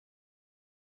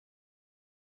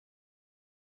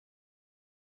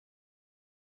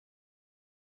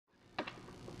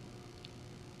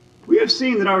have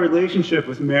seen that our relationship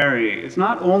with Mary is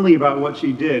not only about what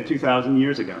she did 2,000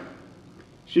 years ago.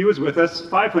 She was with us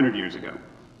 500 years ago.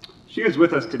 She is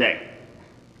with us today.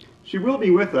 She will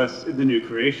be with us in the new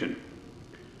creation.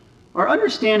 Our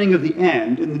understanding of the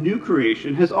end in the new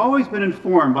creation has always been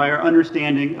informed by our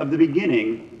understanding of the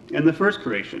beginning and the first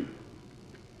creation.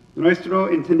 Nuestro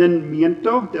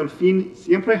entendimiento del fin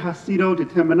siempre ha sido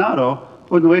determinado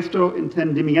por nuestro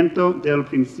entendimiento del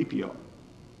principio.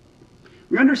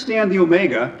 We understand the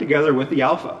Omega together with the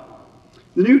Alpha,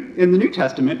 in the New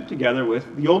Testament together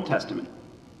with the Old Testament.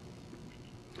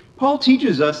 Paul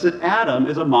teaches us that Adam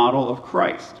is a model of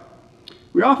Christ.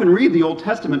 We often read the Old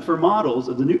Testament for models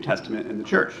of the New Testament in the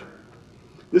church.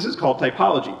 This is called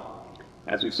typology,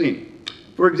 as we've seen.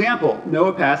 For example,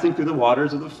 Noah passing through the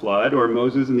waters of the flood, or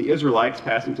Moses and the Israelites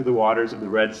passing through the waters of the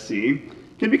Red Sea,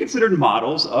 can be considered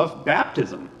models of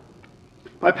baptism.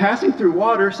 By passing through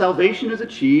water, salvation is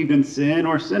achieved, and sin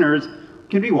or sinners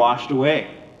can be washed away.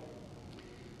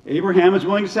 Abraham is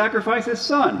willing to sacrifice his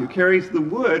son, who carries the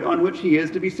wood on which he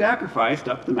is to be sacrificed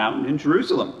up the mountain in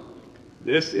Jerusalem.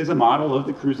 This is a model of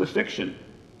the crucifixion.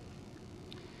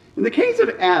 In the case of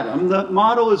Adam, the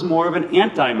model is more of an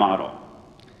anti-model.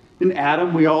 In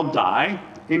Adam, we all die.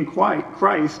 In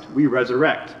Christ, we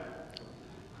resurrect.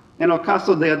 En el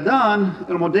caso de Adán,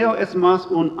 el modelo es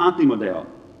más un antimodelo.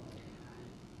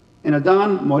 En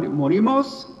Adán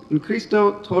morimos, en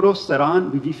Cristo todos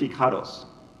serán vivificados.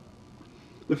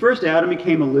 The first Adam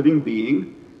became a living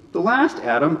being, the last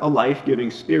Adam a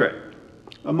life-giving spirit.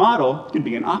 A model can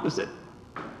be an opposite.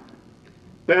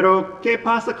 Pero ¿qué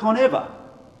pasa con Eva?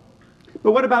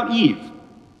 But what about Eve?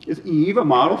 Is Eve a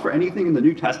model for anything in the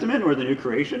New Testament or the New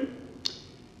Creation?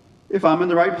 If I'm in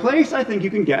the right place, I think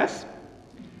you can guess.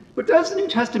 But does the New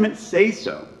Testament say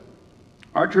so?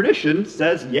 Our tradition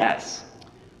says yes.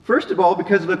 First of all,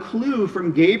 because of a clue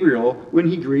from Gabriel when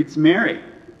he greets Mary.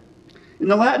 In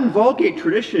the Latin Vulgate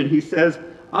tradition, he says,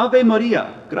 Ave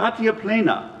Maria, gratia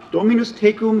plena, Dominus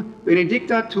tecum,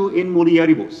 benedicta tu in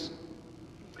mulieribus.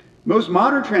 Most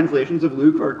modern translations of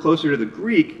Luke are closer to the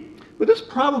Greek, but this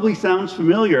probably sounds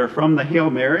familiar from the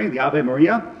Hail Mary, the Ave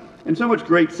Maria, and so much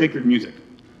great sacred music.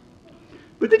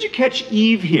 But did you catch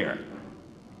Eve here?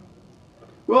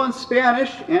 Well, in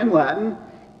Spanish and Latin,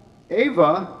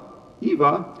 Eva,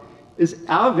 is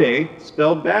Ave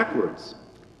spelled backwards.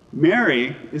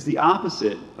 Mary is the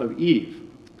opposite of Eve.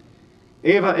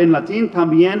 Eva en latín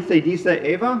también se dice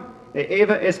Eva, e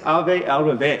Eva es Ave al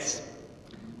revés.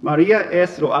 María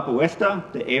es lo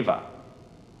opuesto de Eva.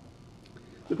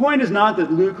 The point is not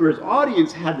that Luke or his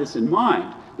audience had this in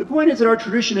mind. The point is that our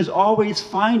tradition is always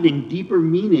finding deeper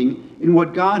meaning in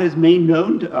what God has made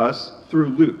known to us through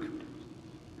Luke.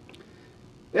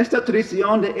 Esta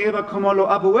tradición de Eva como lo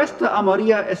opuesto a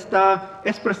María está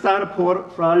expresada por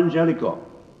Fra Angelico.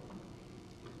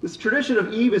 This tradition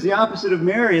of Eve as the opposite of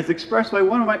Mary is expressed by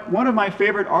one of my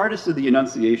favorite artists of the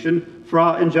Annunciation,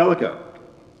 Fra Angelico.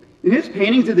 In his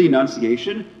paintings of the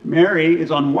Annunciation, Mary is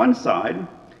on one side,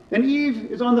 and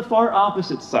Eve is on the far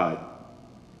opposite side.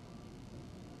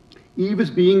 Eve is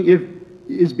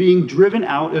being driven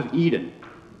out of Eden.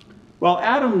 While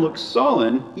Adam looks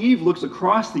sullen, Eve looks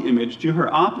across the image to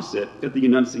her opposite at the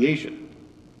Annunciation.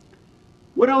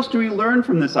 What else do we learn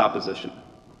from this opposition?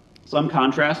 Some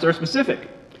contrasts are specific.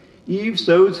 Eve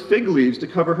sews fig leaves to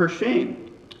cover her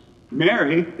shame.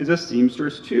 Mary is a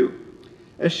seamstress too.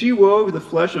 As she wove the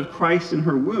flesh of Christ in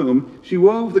her womb, she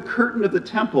wove the curtain of the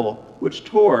temple, which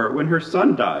tore when her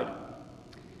son died.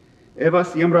 Eva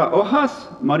siembra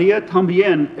hojas, María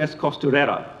también es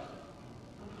costurera.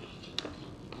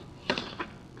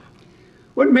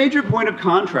 One major point of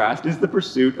contrast is the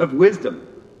pursuit of wisdom.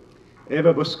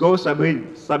 Eva buscó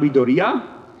sabiduría,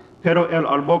 pero el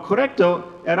árbol correcto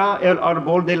era el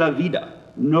árbol de la vida,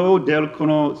 no del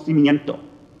conocimiento.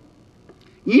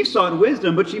 Eve sought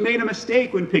wisdom, but she made a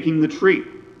mistake when picking the tree.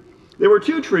 There were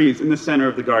two trees in the center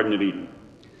of the Garden of Eden.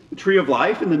 The tree of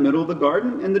life in the middle of the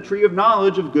garden, and the tree of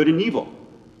knowledge of good and evil.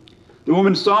 The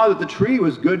woman saw that the tree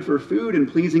was good for food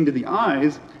and pleasing to the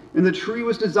eyes, and the tree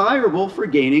was desirable for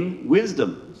gaining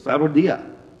wisdom, sabiduría.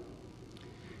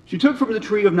 She took from the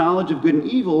tree of knowledge of good and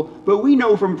evil, but we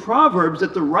know from Proverbs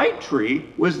that the right tree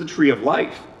was the tree of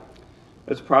life.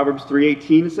 As Proverbs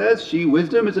 3:18 says, she,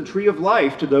 wisdom, is a tree of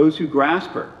life to those who grasp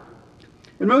her.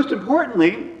 And most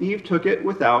importantly, Eve took it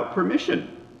without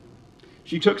permission.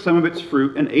 She took some of its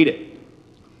fruit and ate it.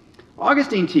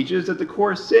 Augustine teaches that the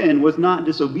core sin was not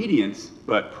disobedience,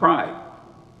 but pride.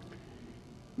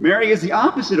 Mary is the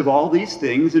opposite of all these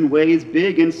things in ways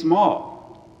big and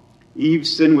small.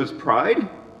 Eve's sin was pride.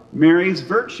 Mary's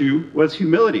virtue was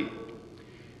humility.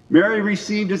 Mary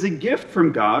received as a gift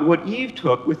from God what Eve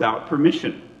took without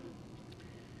permission.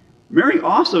 Mary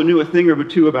also knew a thing or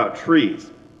two about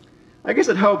trees. I guess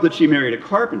it helped that she married a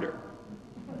carpenter.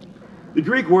 The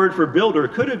Greek word for builder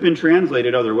could have been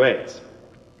translated other ways.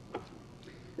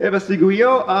 Eva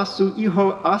siguió a su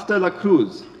hijo hasta la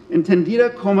cruz,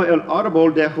 entendida como el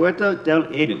árbol de huerta del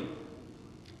Edén.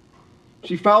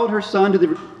 She followed her son,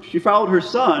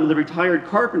 the retired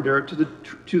carpenter,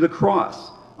 to the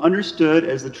cross, understood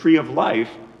as the tree of life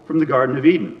from the Garden of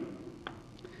Eden.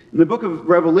 In the book of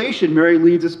Revelation, Mary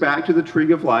leads us back to the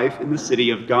tree of life in the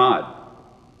city of God.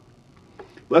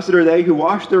 Blessed are they who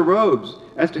wash their robes,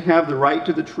 as to have the right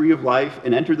to the tree of life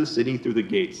and enter the city through the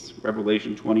gates.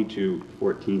 Revelation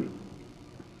 22:14.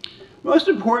 Most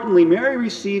importantly, Mary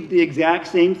received the exact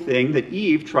same thing that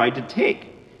Eve tried to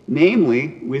take,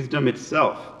 namely, wisdom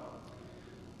itself.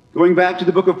 Going back to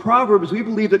the book of Proverbs, we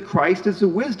believe that Christ is the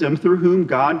wisdom through whom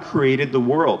God created the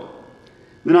world.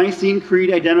 The Nicene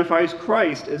Creed identifies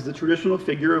Christ as the traditional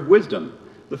figure of wisdom,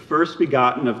 the first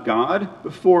begotten of God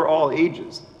before all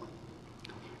ages.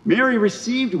 Mary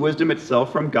received wisdom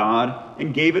itself from God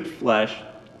and gave it flesh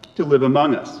to live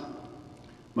among us.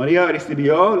 María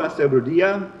recibió la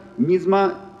sabiduría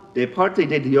misma de parte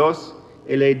de Dios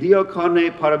y le dio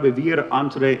carne para vivir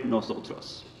entre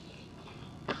nosotros.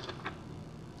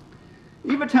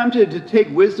 Eve attempted to take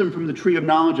wisdom from the tree of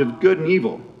knowledge of good and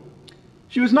evil.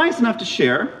 She was nice enough to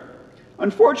share.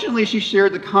 Unfortunately, she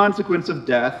shared the consequence of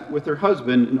death with her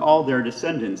husband and all their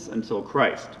descendants until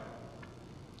Christ.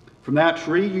 From that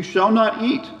tree you shall not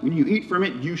eat. When you eat from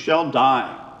it, you shall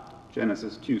die.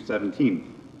 Genesis 2:17.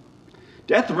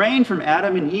 Death reigned from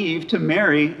Adam and Eve to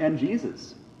Mary and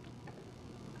Jesus.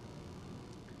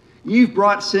 Eve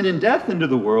brought sin and death into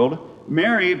the world.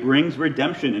 Mary brings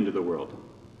redemption into the world.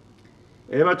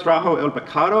 Eva trajo el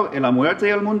pecado y la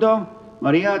muerte al mundo.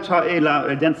 María trae la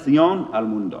redención al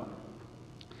mundo.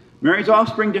 Mary's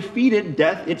offspring defeated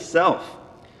death itself.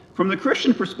 From the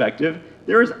Christian perspective,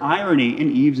 there is irony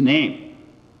in Eve's name.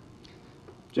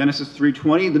 Genesis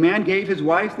 3:20, the man gave his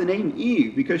wife the name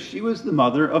Eve because she was the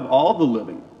mother of all the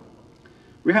living.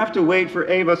 We have to wait for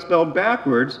Eva spelled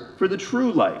backwards for the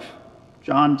true life.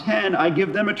 John 10, I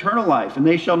give them eternal life, and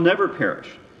they shall never perish.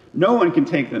 No one can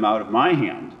take them out of my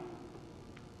hand.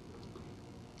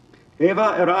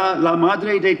 Eva era la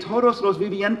madre de todos los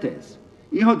vivientes,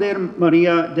 hijo de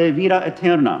María de vida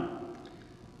eterna.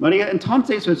 María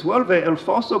entonces resuelve el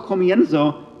falso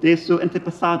comienzo de su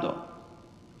antepasado.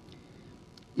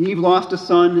 Eve lost a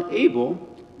son, Abel.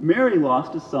 Mary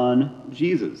lost a son,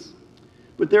 Jesus.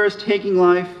 But there is taking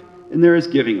life and there is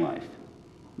giving life.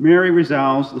 Mary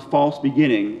resolves the false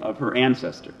beginning of her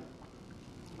ancestor.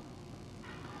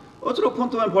 Otro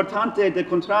punto importante de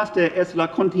contraste es la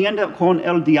contienda con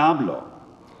el diablo.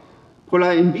 Por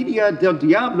la envidia del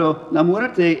diablo, la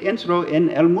muerte entró en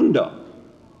el mundo.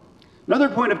 Another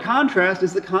point of contrast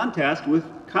is the contest with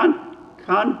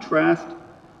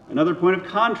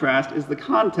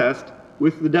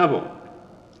the devil.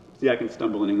 See, I can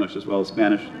stumble in English as well as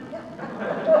Spanish.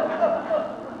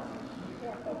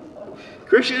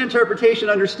 Christian interpretation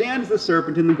understands the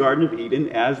serpent in the Garden of Eden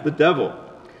as the devil,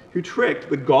 who tricked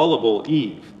the gullible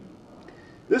Eve.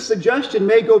 This suggestion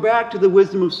may go back to the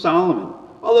wisdom of Solomon,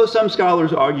 although some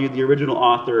scholars argue the original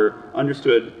author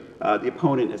understood the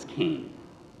opponent as Cain.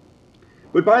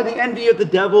 But by the envy of the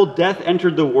devil, death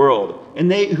entered the world, and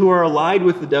they who are allied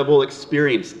with the devil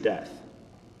experienced death.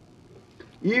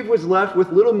 Eve was left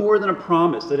with little more than a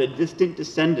promise that a distant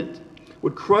descendant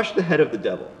would crush the head of the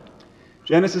devil.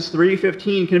 Genesis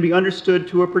 3:15 can be understood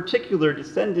to a particular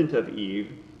descendant of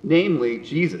Eve, namely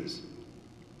Jesus.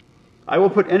 I will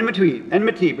put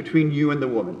enmity between you and the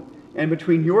woman, and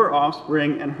between your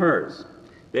offspring and hers.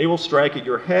 They will strike at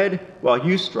your head, while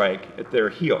you strike at their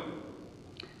heel.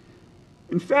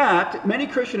 In fact, many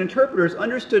Christian interpreters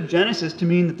understood Genesis to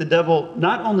mean that the devil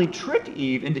not only tricked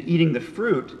Eve into eating the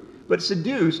fruit, but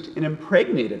seduced and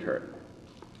impregnated her.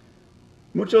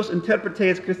 Muchos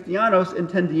intérpretes cristianos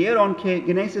entendieron que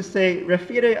Génesis se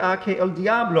refiere a que el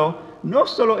diablo no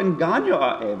solo engañó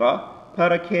a Eva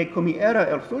para que comiera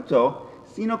el fruto,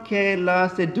 sino que la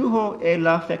sedujo y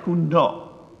la fecundó.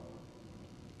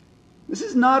 This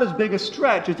is not as big a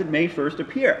stretch as it may first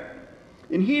appear.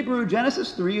 In Hebrew,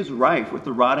 Genesis 3 is rife with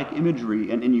erotic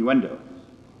imagery and innuendo.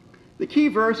 The key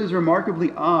verse is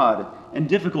remarkably odd and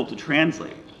difficult to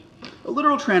translate. A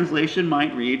literal translation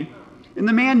might read, and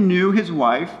the man knew his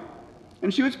wife,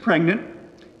 and she was pregnant,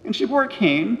 and she bore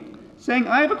Cain, saying,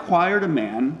 I have acquired a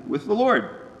man with the Lord.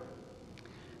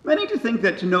 Many to think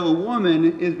that to know a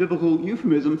woman is biblical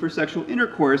euphemism for sexual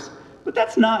intercourse, but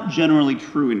that's not generally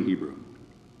true in Hebrew.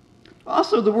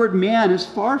 Also, the word man is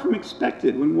far from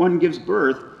expected when one gives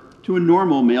birth to a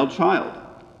normal male child.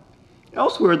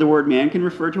 Elsewhere, the word man can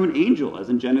refer to an angel, as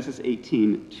in Genesis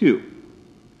 18:2.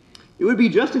 It would be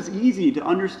just as easy to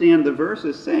understand the verse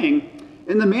as saying,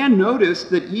 "And the man noticed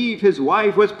that Eve, his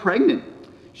wife, was pregnant.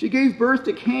 She gave birth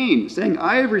to Cain, saying,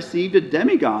 'I have received a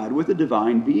demigod with a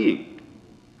divine being.'"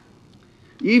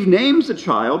 Eve names the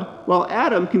child, while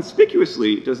Adam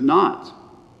conspicuously does not.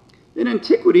 In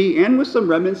antiquity, and with some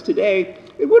remnants today,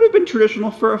 it would have been traditional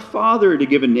for a father to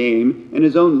give a name and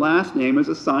his own last name as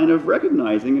a sign of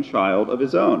recognizing a child of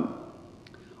his own.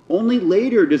 Only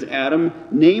later does Adam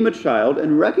name a child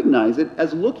and recognize it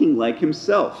as looking like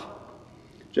himself.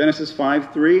 Genesis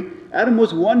 5:3, Adam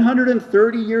was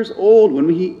 130 years old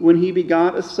when he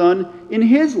begot a son in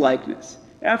his likeness,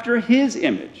 after his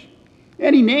image,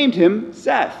 and he named him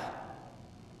Seth.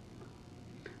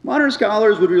 Modern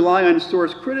scholars would rely on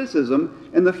source criticism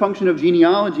and the function of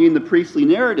genealogy in the priestly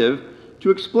narrative to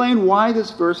explain why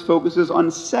this verse focuses on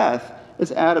Seth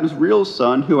as Adam's real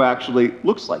son who actually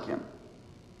looks like him.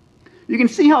 You can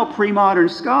see how pre-modern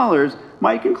scholars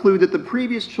might conclude that the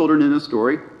previous children in the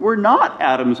story were not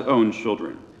Adam's own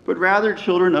children, but rather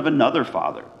children of another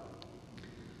father.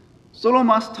 Solo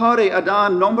más tarde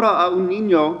Adán nombra a un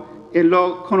niño y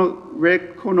lo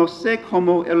reconoce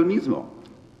como él mismo.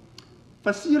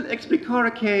 Fácil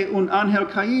explicar que un ángel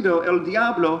caído, el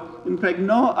diablo,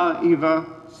 impregnó a Eva,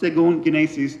 según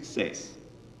Génesis 6.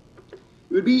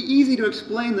 It would be easy to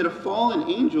explain that a fallen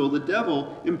angel, the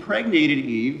devil, impregnated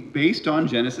Eve based on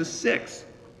Genesis 6.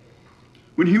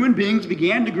 When human beings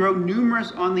began to grow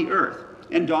numerous on the earth,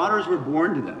 and daughters were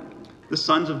born to them, the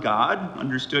sons of God,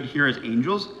 understood here as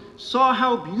angels, saw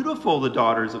how beautiful the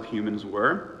daughters of humans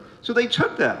were, so they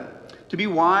took them to be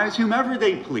wives whomever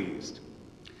they pleased.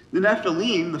 The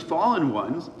Nephilim, the fallen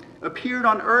ones, appeared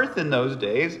on earth in those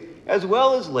days, as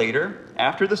well as later,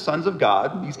 after the sons of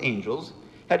God, these angels,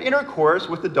 had intercourse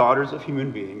with the daughters of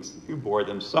human beings who bore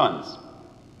them sons.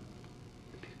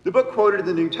 The book quoted in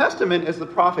the New Testament as the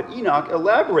prophet Enoch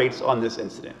elaborates on this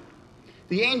incident.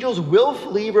 The angels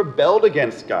willfully rebelled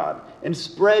against God and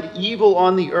spread evil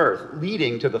on the earth,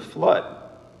 leading to the flood.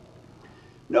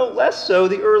 No less so,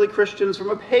 the early Christians from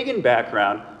a pagan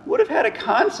background would have had a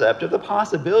concept of the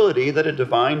possibility that a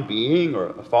divine being or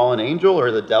a fallen angel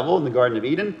or the devil in the Garden of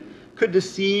Eden could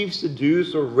deceive,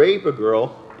 seduce, or rape a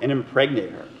girl and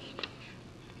impregnate her.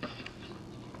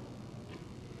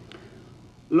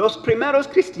 Los primeros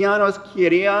cristianos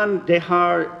querían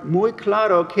dejar muy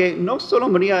claro que no solo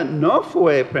María no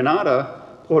fue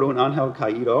preñada por un ángel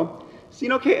caído,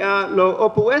 sino que era lo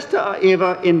opuesto a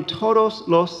Eva en todos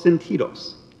los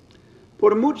sentidos.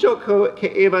 Por mucho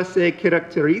que Eva se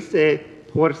caracterice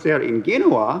por ser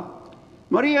ingenua,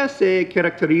 María se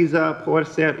caracteriza por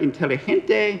ser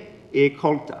inteligente y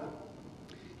culta.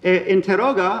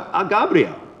 Interroga a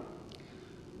Gabriel.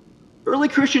 Early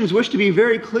Christians wish to be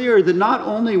very clear that not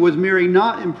only was Mary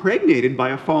not impregnated by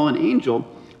a fallen angel,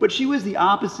 but she was the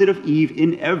opposite of Eve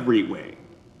in every way.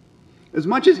 As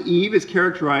much as Eve is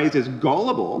characterized as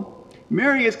gullible,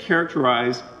 Mary is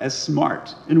characterized as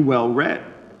smart and well-read.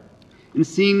 In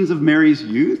scenes of Mary's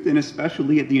youth, and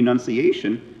especially at the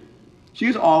Annunciation, she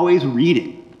is always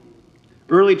reading.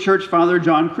 Early church father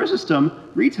John Chrysostom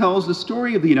retells the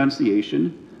story of the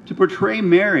Annunciation to portray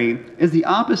Mary as the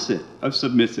opposite of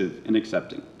submissive and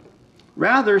accepting.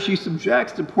 Rather, she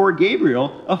subjects to poor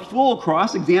Gabriel a full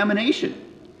cross-examination.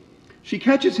 She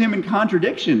catches him in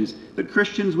contradictions that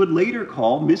Christians would later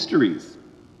call mysteries.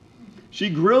 She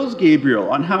grills Gabriel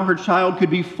on how her child could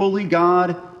be fully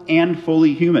God and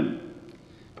fully human.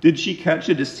 Did she catch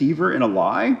a deceiver in a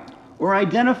lie, or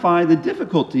identify the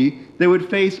difficulty that would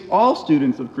face all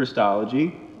students of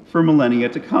Christology for millennia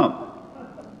to come?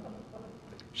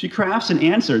 She crafts an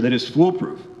answer that is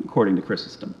foolproof, according to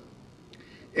Chrysostom.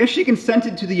 If she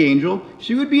consented to the angel,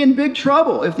 she would be in big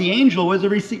trouble if the angel was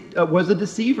a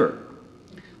deceiver.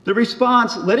 The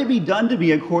response, "Let it be done to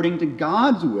me according to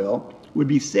God's will," would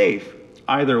be safe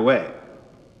either way.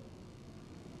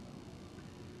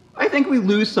 I think we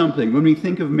lose something when we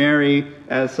think of Mary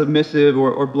as submissive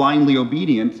or blindly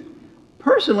obedient.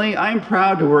 Personally, I'm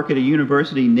proud to work at a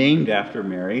university named after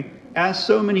Mary, as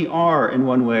so many are in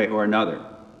one way or another.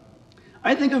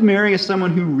 I think of Mary as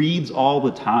someone who reads all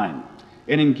the time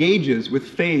and engages with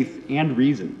faith and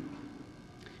reason.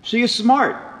 She is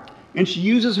smart, and she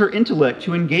uses her intellect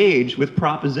to engage with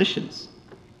propositions.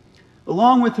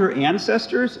 Along with her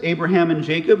ancestors, Abraham and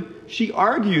Jacob, she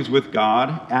argues with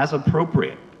God as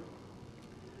appropriate.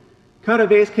 Cada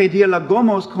vez que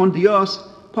dialogamos con Dios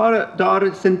para dar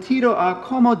sentido a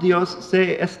cómo Dios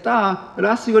se está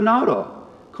relacionado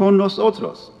con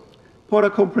nosotros, para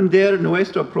comprender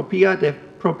nuestra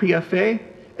propia fe,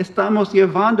 estamos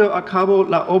llevando a cabo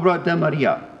la obra de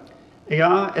María.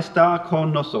 Ella está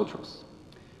con nosotros.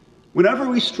 Whenever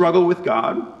we struggle with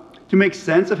God, to make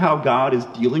sense of how God is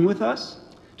dealing with us,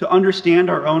 to understand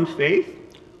our own faith,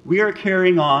 we are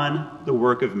carrying on the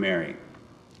work of Mary.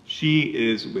 She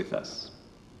is with us.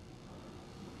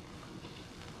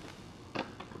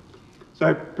 So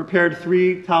I prepared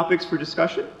 3 topics for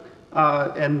discussion,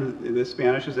 and the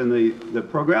Spanish is in the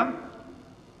program.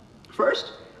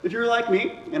 First, if you're like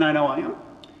me, and I know I am,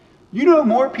 you know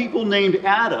more people named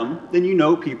Adam than you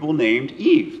know people named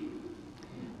Eve.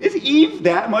 Is Eve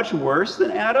that much worse than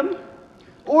Adam?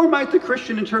 Or might the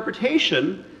Christian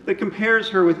interpretation that compares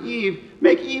her with Eve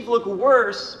make Eve look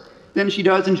worse than she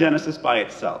does in Genesis by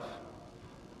itself?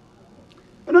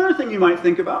 Another thing you might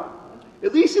think about,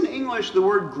 at least in English, the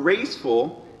word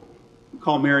graceful, we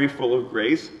call Mary full of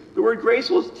grace, the word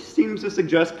graceful seems to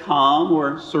suggest calm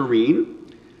or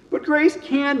serene, but grace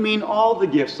can mean all the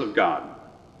gifts of God.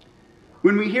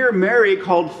 When we hear Mary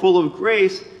called full of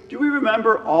grace, do we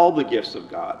remember all the gifts of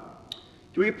God?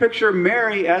 Do we picture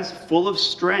Mary as full of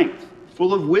strength,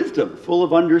 full of wisdom, full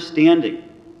of understanding?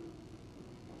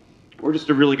 Or just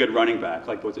a really good running back,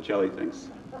 like Botticelli thinks?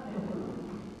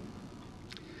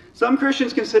 Some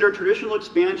Christians consider traditional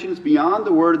expansions beyond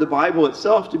the word of the Bible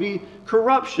itself to be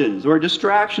corruptions or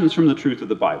distractions from the truth of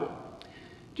the Bible.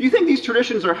 Do you think these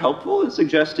traditions are helpful in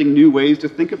suggesting new ways to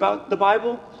think about the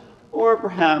Bible? Or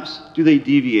perhaps do they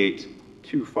deviate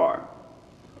too far?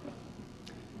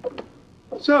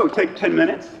 So take 10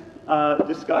 minutes,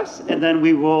 discuss, and then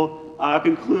we will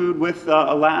conclude with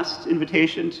a last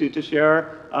invitation to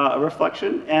share a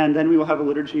reflection, and then we will have a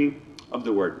liturgy of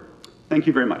the word. Thank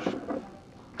you very much.